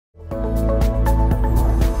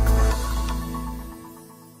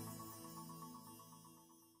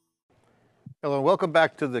Hello, and welcome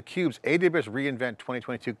back to theCUBE's AWS reInvent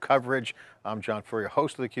 2022 coverage. I'm John Furrier,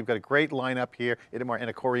 host of theCUBE. Got a great lineup here. Itamar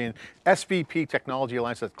Ankorion, SVP Technology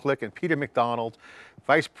Alliance at Qlik, and Peter MacDonald,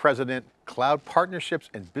 Vice President, Cloud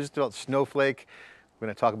Partnerships and Business Development at Snowflake. We're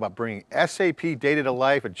going to talk about bringing SAP data to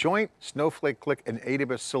life, a joint Snowflake, Qlik, and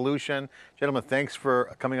AWS solution. Gentlemen, thanks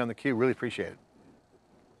for coming on theCUBE, really appreciate it.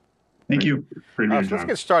 Thank you. So let's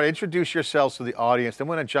get started. Introduce yourselves to the audience, then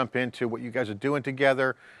we're going to jump into what you guys are doing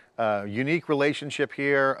together. Unique relationship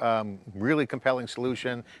here, really compelling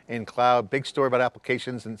solution in cloud, big story about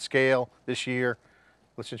applications and scale this year.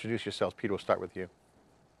 Let's introduce yourselves. Peter, we'll start with you.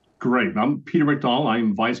 Great. I'm Peter MacDonald.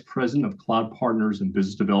 I'm Vice President of Cloud Partners and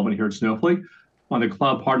Business Development here at Snowflake. On the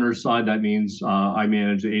Cloud Partners side, that means I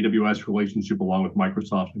manage the AWS relationship along with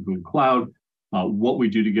Microsoft and Google Cloud, what we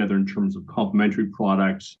do together in terms of complementary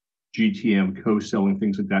products, GTM, co-selling,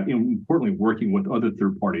 things like that, and importantly, working with other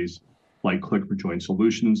third parties like Qlik for joint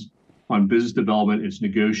solutions. On business development, it's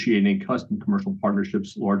negotiating custom commercial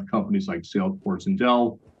partnerships, large companies like Salesforce and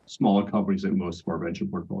Dell, smaller companies like most of our venture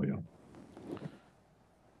portfolio.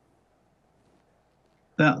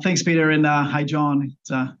 Thanks, Peter, and hi, John.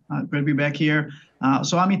 It's great to be back here.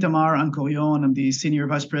 So I'm Itamar Ankorion. I'm the Senior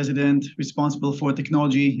Vice President responsible for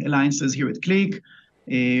technology alliances here at Qlik.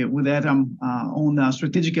 With that, I'm on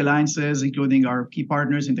strategic alliances, including our key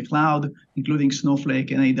partners in the cloud, including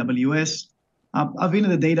Snowflake and AWS. I've been in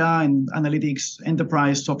the data and analytics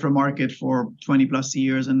enterprise software market for 20 plus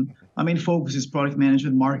years, and my main focus is product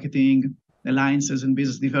management, marketing, alliances, and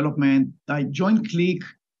business development. I joined Qlik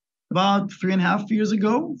about 3.5 years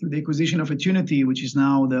ago through the acquisition of Opportunity, which is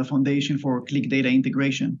now the foundation for Qlik data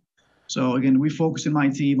integration. So again, we focus in my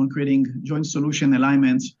team on creating joint solution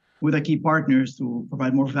alignments with our key partners to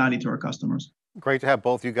provide more value to our customers. Great to have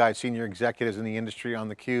both you guys, senior executives in the industry on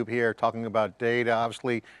theCUBE here, talking about data.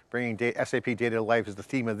 Obviously, bringing SAP data to life is the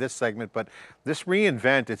theme of this segment, but this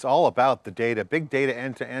reInvent, it's all about the data, big data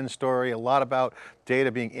end-to-end story, a lot about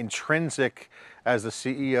data being intrinsic, as the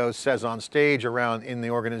CEO says on stage, around in the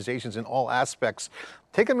organizations in all aspects.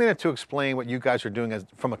 Take a minute to explain what you guys are doing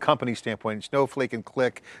from a company standpoint, Snowflake and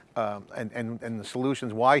Qlik, and the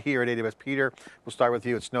solutions. Why here at AWS? Peter, we'll start with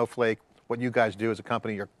you at Snowflake. What you guys do as a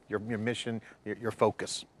company, your mission, your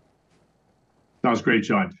focus. Sounds great,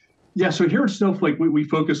 John. Yeah, so here at Snowflake, we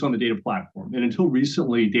focus on the data platform. And until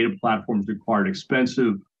recently, data platforms required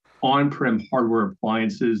expensive on-prem hardware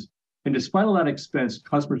appliances. And despite all that expense,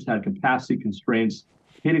 customers had capacity constraints,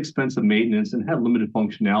 paid expensive maintenance, and had limited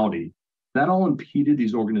functionality. That all impeded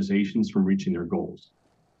these organizations from reaching their goals.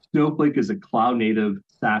 Snowflake is a cloud-native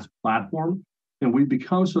SaaS platform, and we've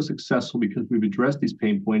become so successful because we've addressed these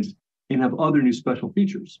pain points and have other new special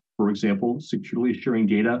features. For example, securely sharing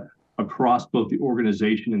data across both the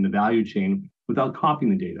organization and the value chain without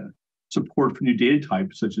copying the data, support for new data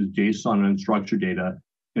types such as JSON and unstructured data,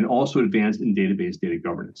 and also advanced in database data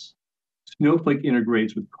governance. Snowflake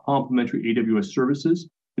integrates with complementary AWS services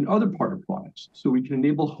and other partner products, so we can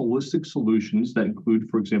enable holistic solutions that include,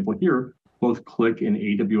 for example, here, both Qlik and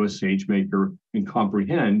AWS SageMaker and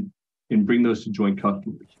Comprehend, and bring those to joint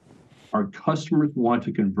customers. Our customers want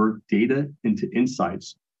to convert data into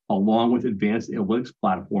insights along with advanced analytics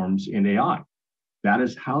platforms and AI. That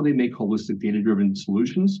is how they make holistic data-driven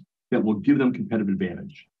solutions that will give them competitive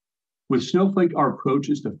advantage. With Snowflake, our approach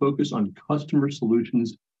is to focus on customer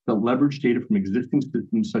solutions that leverage data from existing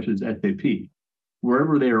systems such as SAP,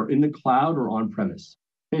 wherever they are in the cloud or on-premise.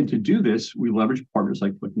 And to do this, we leverage partners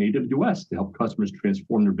like Qlik and AWS to help customers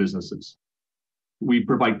transform their businesses. We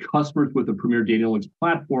provide customers with a premier data analytics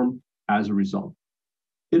platform as a result.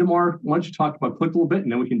 Itamar, why don't you talk about Qlik a little bit,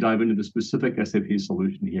 and then we can dive into the specific SAP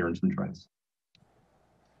solution here and some trends.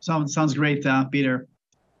 Sounds great, Peter.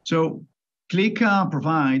 So Qlik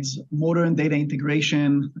provides modern data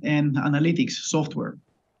integration and analytics software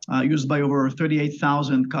used by over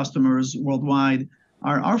 38,000 customers worldwide.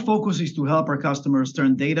 Our focus is to help our customers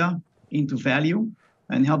turn data into value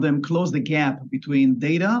and help them close the gap between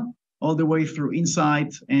data all the way through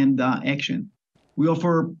insight and action. We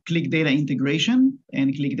offer Qlik data integration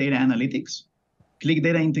and Qlik data analytics. Qlik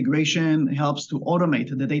data integration helps to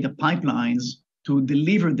automate the data pipelines to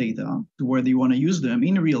deliver data to where you want to use them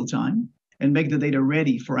in real time and make the data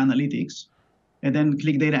ready for analytics. And then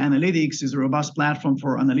Qlik data analytics is a robust platform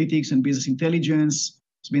for analytics and business intelligence.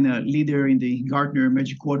 It's been a leader in the Gartner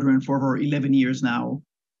Magic Quadrant for over 11 years now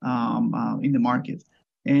in the market.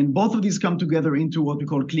 And both of these come together into what we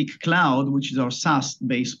call Qlik Cloud, which is our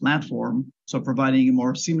SaaS-based platform. So providing a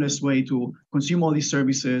more seamless way to consume all these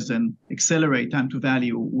services and accelerate time to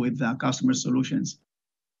value with customer solutions.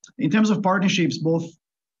 In terms of partnerships, both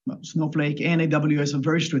Snowflake and AWS are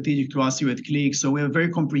very strategic to us here at Qlik. So we have a very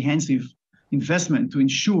comprehensive investment to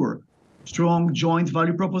ensure strong joint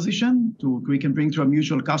value proposition we can bring to our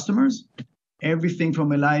mutual customers. Everything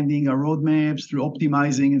from aligning our roadmaps through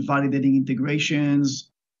optimizing and validating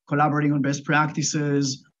integrations, collaborating on best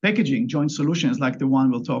practices, packaging joint solutions like the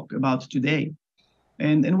one we'll talk about today.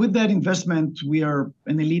 And with that investment, we are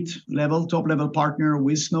an elite level, top level partner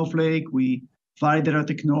with Snowflake. We validate our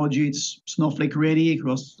technology. It's Snowflake ready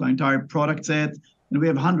across the entire product set. And we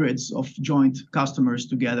have hundreds of joint customers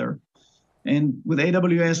together. And with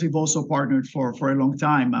AWS, we've also partnered for a long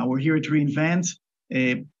time. We're here at reInvent.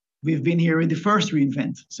 We've been here in the first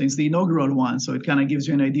reInvent since the inaugural one. So it kind of gives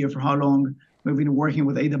you an idea for how long we've been working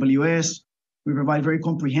with AWS. We provide very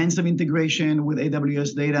comprehensive integration with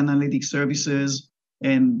AWS data and analytics services.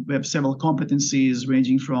 And we have several competencies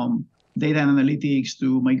ranging from data analytics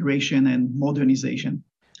to migration and modernization.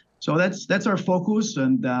 So that's our focus.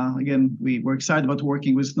 And again, we're excited about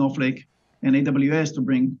working with Snowflake and AWS to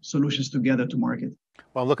bring solutions together to market.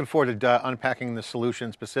 Well, I'm looking forward to unpacking the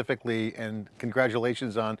solution specifically, and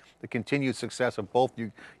congratulations on the continued success of both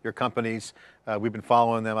your companies. We've been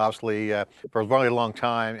following them obviously for a really long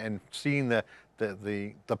time, and seeing the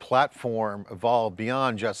platform evolve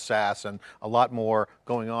beyond just SaaS and a lot more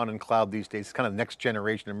going on in cloud these days. It's kind of next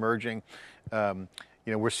generation emerging.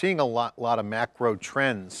 We're seeing a lot of macro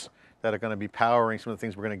trends that are going to be powering some of the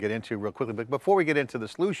things we're going to get into real quickly. But before we get into the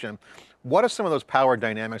solution, what are some of those power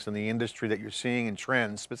dynamics in the industry that you're seeing in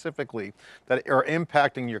trends specifically that are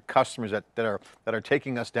impacting your customers that are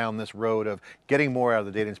taking us down this road of getting more out of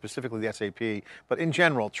the data, and specifically the SAP, but in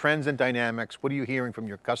general, trends and dynamics, what are you hearing from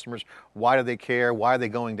your customers? Why do they care? Why are they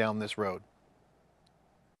going down this road?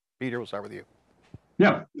 Peter, we'll start with you.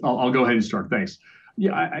 Yeah, I'll go ahead and start, thanks.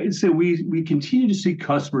 Yeah, I'd say we continue to see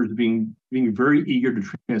customers being very eager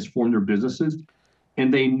to transform their businesses,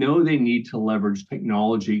 and they know they need to leverage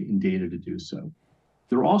technology and data to do so.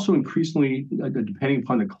 They're also increasingly depending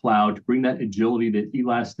upon the cloud to bring that agility, that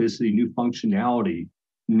elasticity, new functionality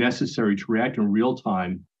necessary to react in real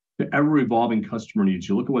time to ever-evolving customer needs.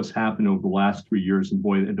 You look at what's happened over the last 3 years, and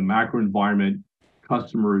boy, the macro environment,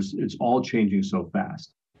 customers, it's all changing so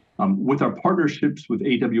fast. With our partnerships with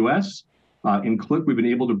AWS, in Qlik, we've been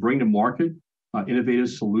able to bring to market innovative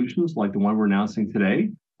solutions like the one we're announcing today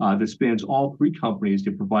that spans all three companies.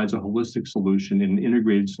 It provides a holistic solution and an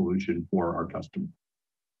integrated solution for our customers.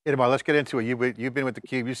 Itamar, let's get into it. You've been with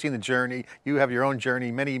theCUBE, you've seen the journey, you have your own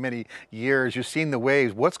journey, many years, you've seen the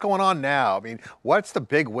waves. What's going on now? I mean, what's the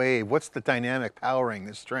big wave? What's the dynamic powering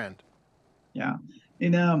this trend? Yeah,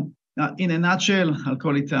 in a nutshell, I'll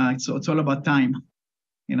call it, it's all about time.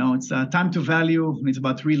 It's time to value, and it's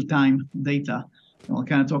about real-time data. And I'll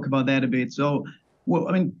kind of talk about that a bit. So, well,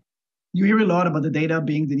 I mean, you hear a lot about the data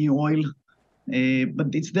being the new oil,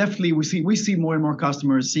 but it's definitely, we see more and more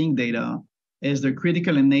customers seeing data as the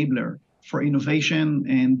critical enabler for innovation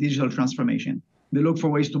and digital transformation. They look for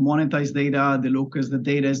ways to monetize data. They look as the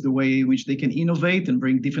data as the way in which they can innovate and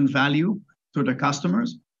bring different value to their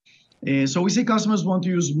customers. So we see customers want to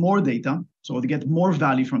use more data, so they get more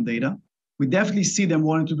value from data. We definitely see them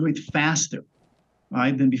wanting to do it faster,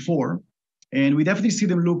 right, than before. And we definitely see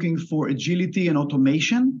them looking for agility and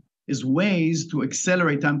automation as ways to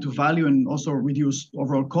accelerate time to value and also reduce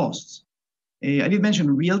overall costs. I did mention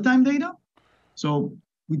real-time data. So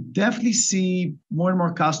we definitely see more and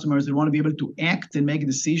more customers that want to be able to act and make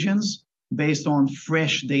decisions based on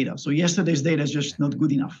fresh data. So yesterday's data is just not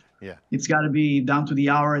good enough. Yeah. It's got to be down to the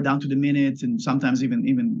hour, down to the minute, and sometimes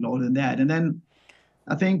even lower than that. And then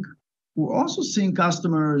I think we're also seeing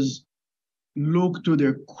customers look to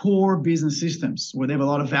their core business systems where they have a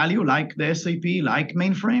lot of value, like the SAP, like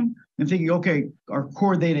mainframe, and thinking, okay, our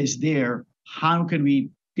core data is there. How can we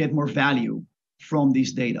get more value from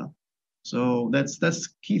this data? So that's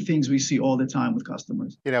key things we see all the time with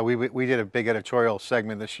customers. We did a big editorial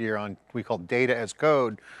segment this year on, we call data as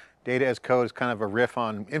code. Data as code is kind of a riff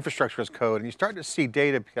on infrastructure as code, and you start to see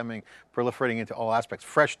data proliferating into all aspects.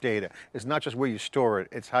 Fresh data is not just where you store it,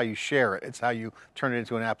 it's how you share it, it's how you turn it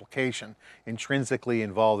into an application, intrinsically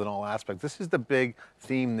involved in all aspects. This is the big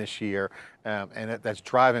theme this year, and that's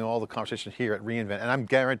driving all the conversation here at reInvent, and I'm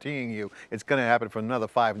guaranteeing you it's going to happen for another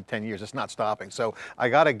 5 and 10 years. It's not stopping. So I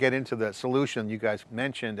got to get into the solution. You guys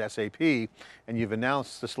mentioned SAP, and you've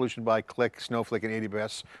announced the solution by Qlik, Snowflake, and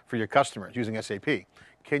AWS for your customers using SAP.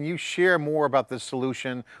 Can you share more about this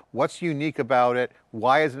solution? What's unique about it?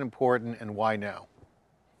 Why is it important, and why now?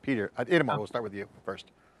 Peter, Itamar, we'll start with you first.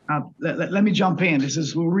 Let me jump in.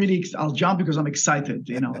 I'll jump because I'm excited.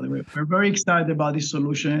 We're very excited about this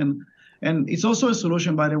solution. And it's also a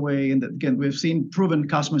solution, by the way, and again, we've seen proven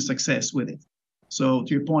customer success with it. So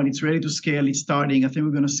to your point, it's ready to scale, it's starting. I think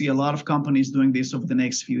we're going to see a lot of companies doing this over the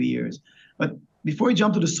next few years. But before we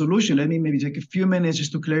jump to the solution, let me maybe take a few minutes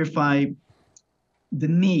just to clarify the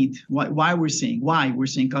need, why we're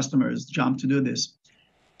seeing customers jump to do this.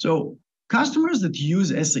 So customers that use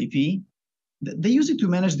SAP, they use it to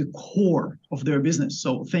manage the core of their business.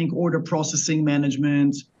 So think order processing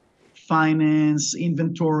management, finance,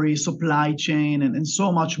 inventory, supply chain, and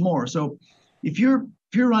so much more. So if you're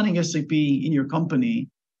running SAP in your company,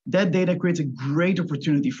 that data creates a great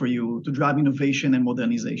opportunity for you to drive innovation and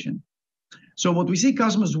modernization. So what we see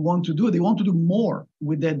customers want to do, they want to do more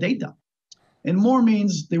with their data. And more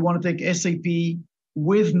means they want to take SAP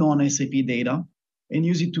with non-SAP data and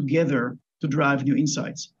use it together to drive new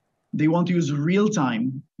insights. They want to use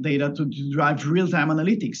real-time data to drive real-time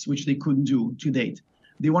analytics, which they couldn't do to date.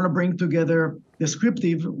 They want to bring together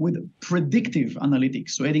descriptive with predictive analytics,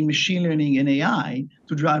 so adding machine learning and AI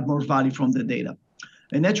to drive more value from the data.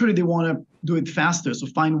 And naturally, they want to do it faster, so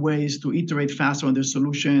find ways to iterate faster on their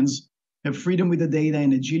solutions, have freedom with the data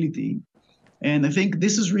and agility. And I think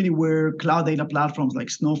this is really where cloud data platforms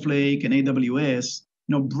like Snowflake and AWS,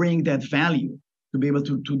 bring that value to be able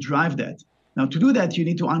to drive that. Now, to do that, you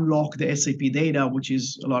need to unlock the SAP data, which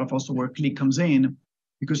is a lot of also where Qlik comes in,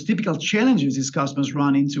 because typical challenges these customers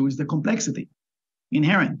run into is the complexity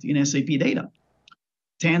inherent in SAP data.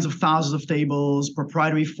 Tens of thousands of tables,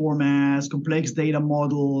 proprietary formats, complex data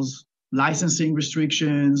models, licensing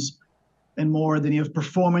restrictions, and more. Then you have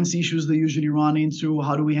performance issues they usually run into.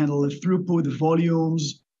 How do we handle the throughput, the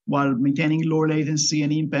volumes, while maintaining low latency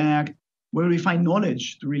and impact? Where do we find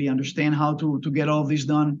knowledge to really understand how to get all of this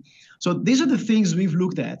done? So these are the things we've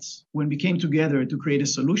looked at when we came together to create a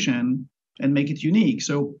solution and make it unique.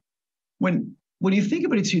 So when you think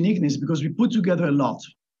about its uniqueness, because we put together a lot,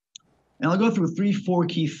 and I'll go through 3-4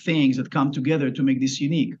 key things that come together to make this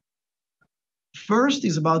unique. First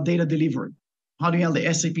is about data delivery. How do you handle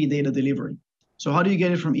the SAP data delivery? So how do you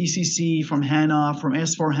get it from ECC, from HANA, from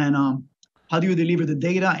S4HANA? How do you deliver the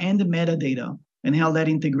data and the metadata and handle that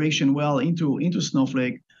integration well into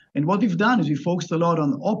Snowflake? And what we've done is we focused a lot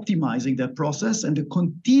on optimizing that process and the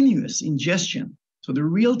continuous ingestion, so the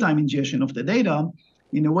real-time ingestion of the data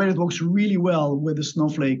in a way that works really well with the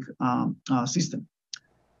Snowflake system,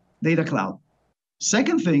 data cloud.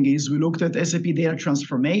 Second thing is we looked at SAP data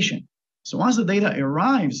transformation. So once the data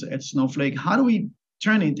arrives at Snowflake, how do we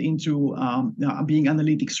turn it into being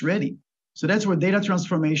analytics ready? So that's where data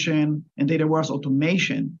transformation and data warehouse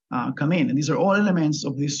automation come in. And these are all elements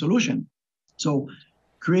of this solution. So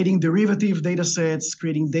creating derivative data sets,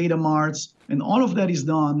 creating data marts, and all of that is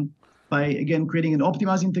done by, again, creating an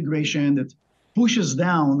optimized integration that pushes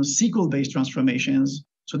down SQL-based transformations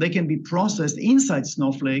so they can be processed inside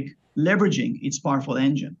Snowflake, leveraging its powerful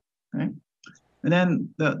engine, right? And then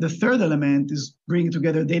the third element is bringing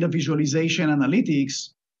together data visualization analytics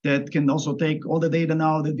that can also take all the data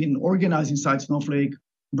now that's been organized inside Snowflake,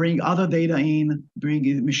 bring other data in,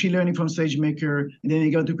 bring machine learning from SageMaker, and then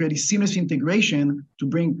you got to create a seamless integration to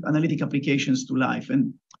bring analytic applications to life.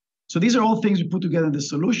 And so these are all things we put together in the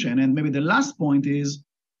solution. And maybe the last point is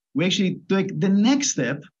we actually take the next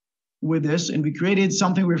step with this, and we created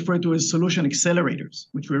something we refer to as solution accelerators,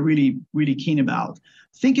 which we're really, really keen about.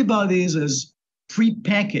 Think about these as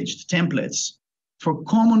pre-packaged templates for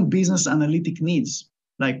common business analytic needs,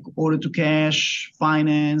 like order to cash,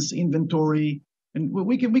 finance, inventory. And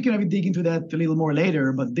we can maybe dig into that a little more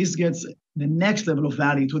later, but this gets the next level of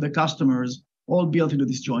value to the customers, all built into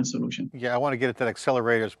this joint solution. Yeah, I want to get into that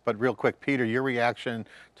accelerators, but real quick, Peter, your reaction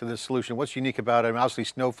to this solution, what's unique about it? I mean, obviously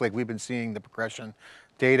Snowflake, we've been seeing the progression,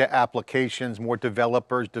 data applications, more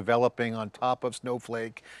developers developing on top of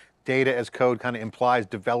Snowflake. Data as code kind of implies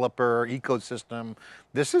developer ecosystem.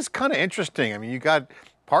 This is kind of interesting. I mean, you got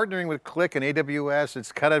partnering with Qlik and AWS,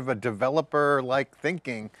 it's kind of a developer-like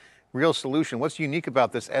thinking, real solution. What's unique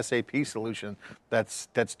about this SAP solution that's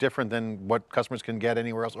different than what customers can get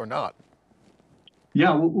anywhere else or not?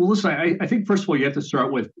 Yeah, well listen, I think first of all, you have to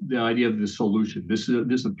start with the idea of the solution. This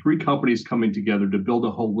is 3 companies coming together to build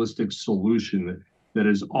a holistic solution that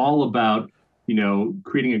is all about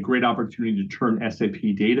creating a great opportunity to turn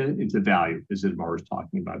SAP data into value, as Itamar was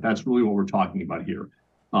talking about. That's really what we're talking about here.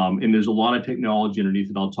 And there's a lot of technology underneath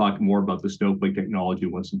it. I'll talk more about the Snowflake technology,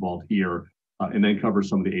 what's involved here, and then cover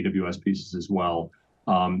some of the AWS pieces as well.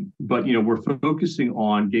 But we're focusing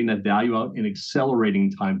on getting that value out and accelerating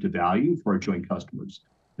time to value for our joint customers.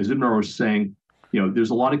 As Itamar was saying,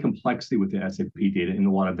 there's a lot of complexity with the SAP data and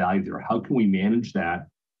a lot of value there. How can we manage that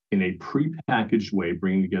in a pre-packaged way,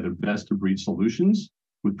 bringing together best-of-breed solutions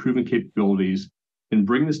with proven capabilities and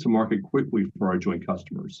bring this to market quickly for our joint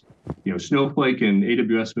customers? Snowflake and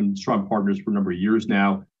AWS have been strong partners for a number of years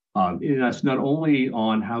now. And that's not only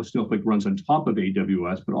on how Snowflake runs on top of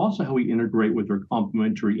AWS, but also how we integrate with their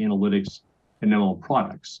complementary analytics and ML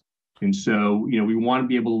products. And so, we want to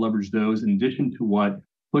be able to leverage those in addition to what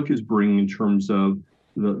Qlik is bringing in terms of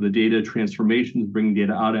the data transformations, bringing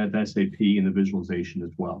data out of SAP and the visualization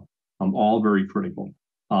as well. All very critical.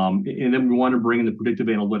 And then we want to bring in the predictive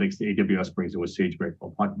analytics that AWS brings in with SageMaker.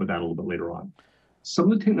 I'll talk about that a little bit later on.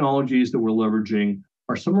 Some of the technologies that we're leveraging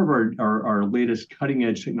are some of our latest cutting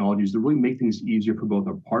edge technologies that really make things easier for both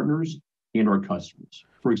our partners and our customers.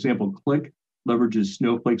 For example, Qlik leverages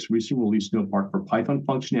Snowflake's recently released Snowpark for Python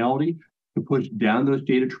functionality to push down those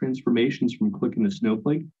data transformations from Qlik into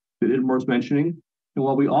Snowflake that Itamar's mentioning. And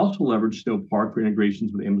while we also leverage Snowpark for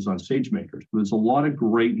integrations with Amazon SageMaker. So there's a lot of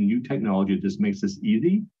great new technology that just makes this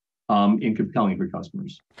easy and compelling for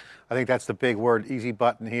customers. I think that's the big word, easy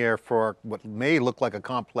button here for what may look like a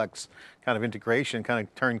complex kind of integration, kind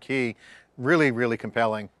of turnkey, really, really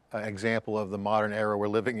compelling example of the modern era we're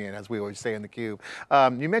living in, as we always say in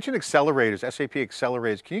theCUBE. You mentioned accelerators, SAP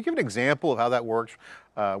accelerators. Can you give an example of how that works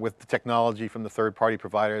with the technology from the third-party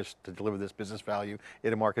providers to deliver this business value,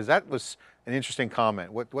 Itamar? Because that was an interesting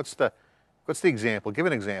comment. What's the example? Give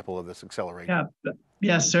an example of this accelerator.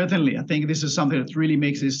 Yeah, certainly. I think this is something that really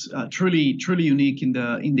makes this truly unique in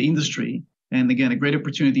the industry, and again, a great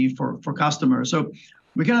opportunity for customers. So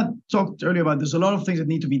we kind of talked earlier about there's a lot of things that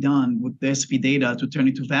need to be done with the SAP data to turn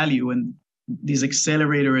it to value, and these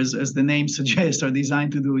accelerators, as the name suggests, are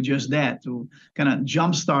designed to do just that, to kind of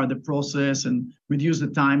jumpstart the process and reduce the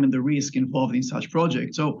time and the risk involved in such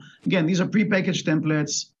projects. So again, these are prepackaged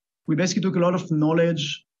templates. We basically took a lot of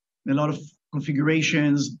knowledge, a lot of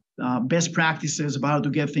configurations, best practices about how to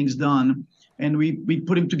get things done, and we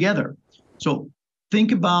put them together. So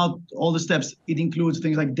think about all the steps. It includes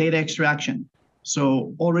things like data extraction.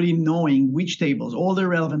 So already knowing which tables, all the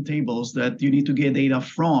relevant tables that you need to get data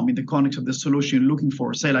from in the context of the solution you're looking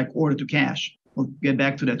for, say like order to cash. We'll get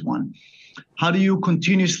back to that one. How do you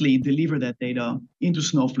continuously deliver that data into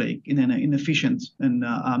Snowflake in an efficient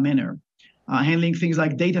manner? Handling things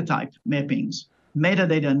like data type mappings,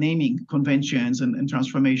 metadata naming conventions and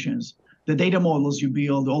transformations, the data models you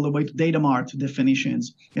build all the way to data mart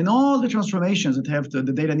definitions, and all the transformations that have the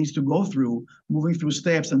data needs to go through, moving through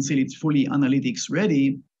steps until it's fully analytics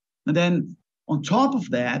ready. And then on top of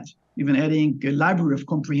that, even adding a library of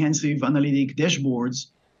comprehensive analytic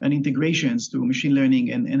dashboards and integrations to machine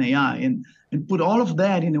learning and AI, and put all of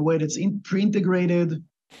that in a way that's pre-integrated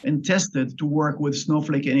and tested to work with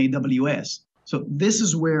Snowflake and AWS. So this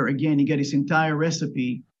is where, again, you get this entire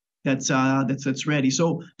recipe that's ready.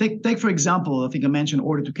 So take for example, I think I mentioned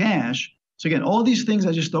order to cash. So again, all these things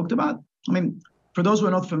I just talked about, I mean, for those who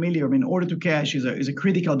are not familiar, I mean, order to cash is a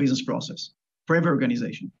critical business process for every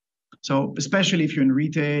organization. So especially if you're in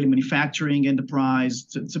retail, manufacturing, enterprise,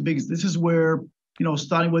 it's a big, this is where,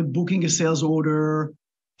 starting with booking a sales order,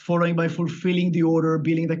 following by fulfilling the order,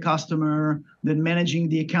 billing the customer, then managing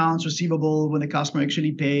the accounts receivable when the customer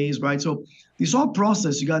actually pays, right? So this whole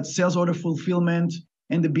process, you got sales order fulfillment,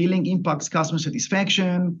 and the billing impacts customer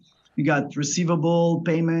satisfaction. You got receivable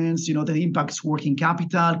payments, that impacts working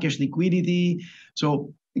capital, cash liquidity.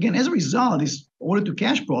 So again, as a result, this order to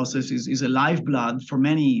cash process is a lifeblood for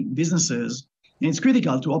many businesses, and it's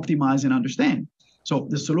critical to optimize and understand. So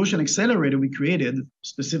the solution accelerator we created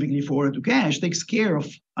specifically for order to cash takes care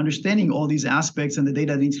of understanding all these aspects and the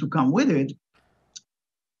data that needs to come with it.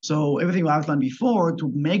 So everything we outlined before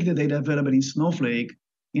to make the data available in Snowflake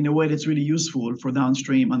in a way that's really useful for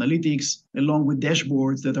downstream analytics, along with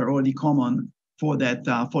dashboards that are already common for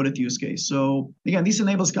that use case. So again, this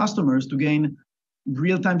enables customers to gain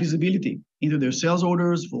real-time visibility into their sales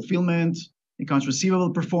orders, fulfillment, accounts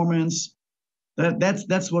receivable performance.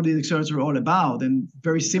 That's what the accelerators are all about. And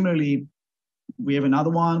very similarly, we have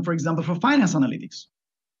another one, for example, for finance analytics,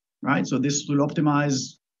 right? So this will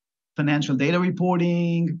optimize financial data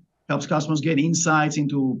reporting, helps customers get insights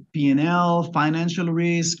into P&L, financial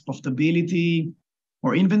risk, profitability,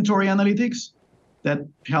 or inventory analytics. That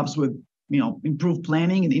helps with, improved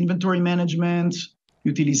planning and inventory management,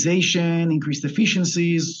 utilization, increased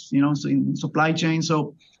efficiencies, so in supply chain.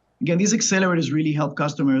 So again, these accelerators really help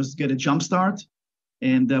customers get a jump start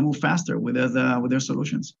and move faster with their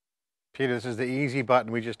solutions. Peter, this is the easy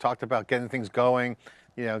button. We just talked about getting things going,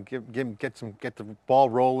 get the ball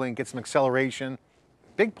rolling, get some acceleration.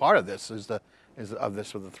 Big part of this is the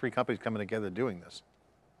three companies coming together doing this.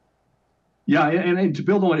 Yeah, and to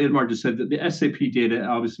build on what Itamar just said, the SAP data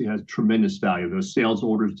obviously has tremendous value. Those sales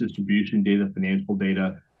orders, distribution data, financial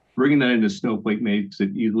data, bringing that into Snowflake makes it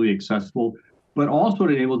easily accessible. but also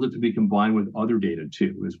it enables it to be combined with other data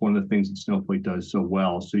too. It's one of the things that Snowflake does so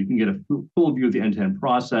well. So you can get a full view of the end-to-end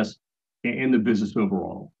process and the business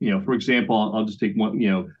overall. For example, I'll just take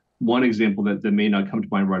one example that may not come to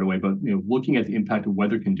mind right away, but looking at the impact of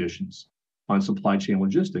weather conditions on supply chain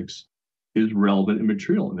logistics is relevant and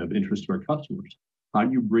material and of interest to our customers. How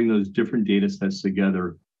do you bring those different data sets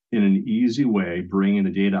together in an easy way, bringing the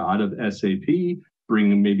data out of SAP,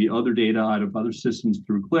 bringing maybe other data out of other systems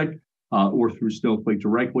through Qlik, or through Snowflake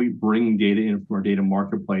directly, bringing data in from our data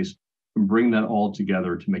marketplace and bring that all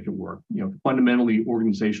together to make it work. Fundamentally,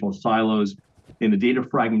 organizational silos and the data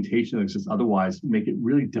fragmentation that exists otherwise make it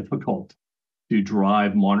really difficult to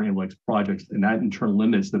drive modern analytics projects, and that in turn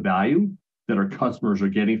limits the value that our customers are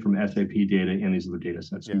getting from SAP data and these other data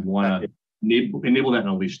sets. We want to enable that and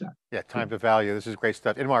unleash that. Yeah, time to value. This is great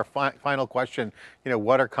stuff. Itamar, final question.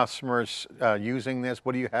 What are customers using this?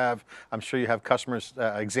 What do you have? I'm sure you have customers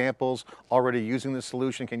examples already using this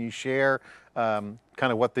solution. Can you share kind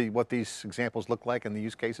of what these examples look like and the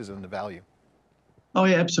use cases and the value? Oh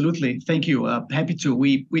yeah, absolutely. Thank you. Happy to.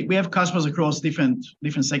 We have customers across different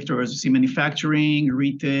sectors. You see manufacturing,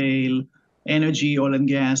 retail, energy, oil and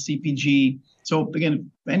gas, CPG. So again,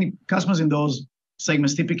 any customers in those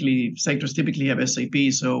sectors typically have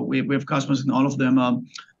SAP. So we have customers in all of them.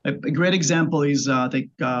 A great example is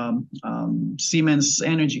Siemens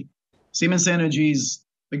Energy. Siemens Energy is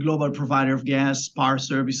a global provider of gas power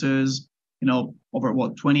services. Over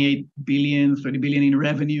 28 billion, 30 billion in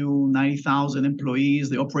revenue, 90,000 employees.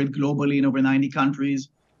 They operate globally in over 90 countries.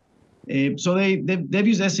 So they've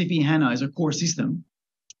used SAP HANA as a core system.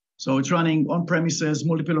 So it's running on premises,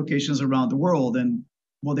 multiple locations around the world. And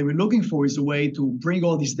what they were looking for is a way to bring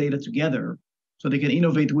all this data together so they can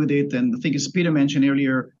innovate with it. And I think as Peter mentioned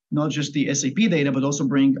earlier, not just the SAP data, but also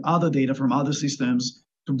bring other data from other systems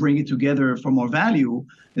to bring it together for more value.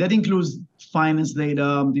 And that includes finance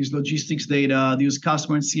data, these logistics data, these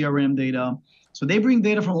customer and CRM data. So they bring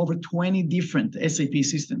data from over 20 different SAP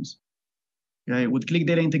systems. Okay, with Qlik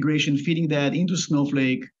data integration, feeding that into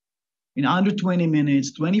Snowflake in under 20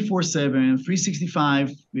 minutes, 24/7,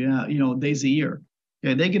 365 days a year.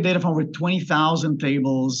 Okay, they get data from over 20,000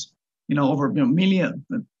 tables, over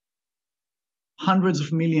hundreds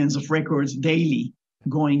of millions of records daily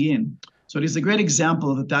going in. So it is a great example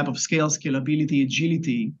of the type of scalability,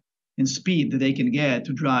 agility, and speed that they can get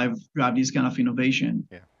to drive this kind of innovation.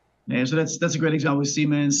 Yeah. So that's a great example with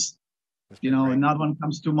Siemens. Another one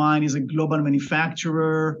comes to mind is a global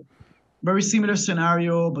manufacturer. Very similar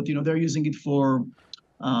scenario, but they're using it for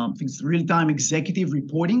things real-time executive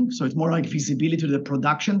reporting. So it's more like visibility to the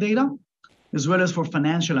production data, as well as for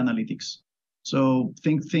financial analytics. So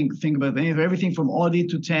think about everything from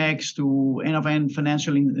audit to tax to end-of-end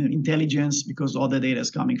financial intelligence, because all the data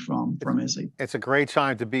is coming from SAP. It's a great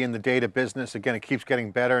time to be in the data business. Again, it keeps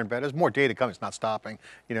getting better and better. There's more data coming. It's not stopping.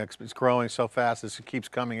 It's growing so fast. It keeps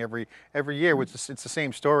coming every year. It's the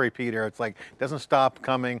same story, Peter. It's like it doesn't stop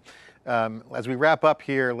coming. As we wrap up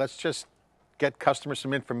here, let's just get customers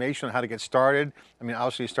some information on how to get started. I mean,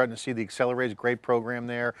 obviously you're starting to see the Accelerated, great program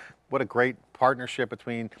there. What a great partnership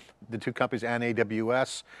between the two companies and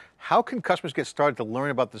AWS. How can customers get started to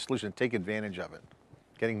learn about the solution and take advantage of it?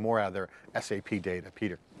 Getting more out of their SAP data,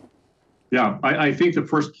 Peter. Yeah, I think the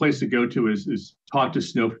first place to go to is talk to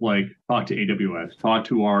Snowflake, talk to AWS, talk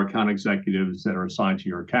to our account executives that are assigned to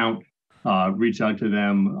your account. Reach out to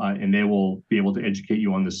them and they will be able to educate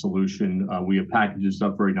you on the solution. We have packaged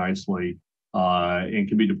up very nicely and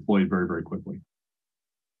can be deployed very, very quickly.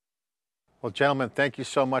 Well, gentlemen, thank you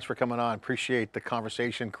so much for coming on. Appreciate the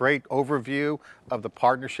conversation. Great overview of the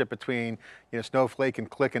partnership between Snowflake and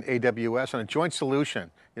Qlik and AWS on a joint solution.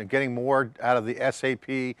 Getting more out of the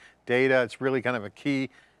SAP data. It's really kind of a key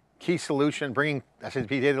solution, bringing SAP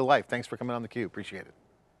data to life. Thanks for coming on theCUBE. Appreciate it.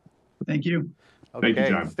 Thank you. Okay, Thank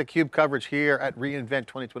you, John. it's theCUBE coverage here at reInvent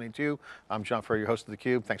 2022. I'm John Furrier, your host of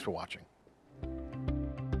theCUBE. Thanks for watching.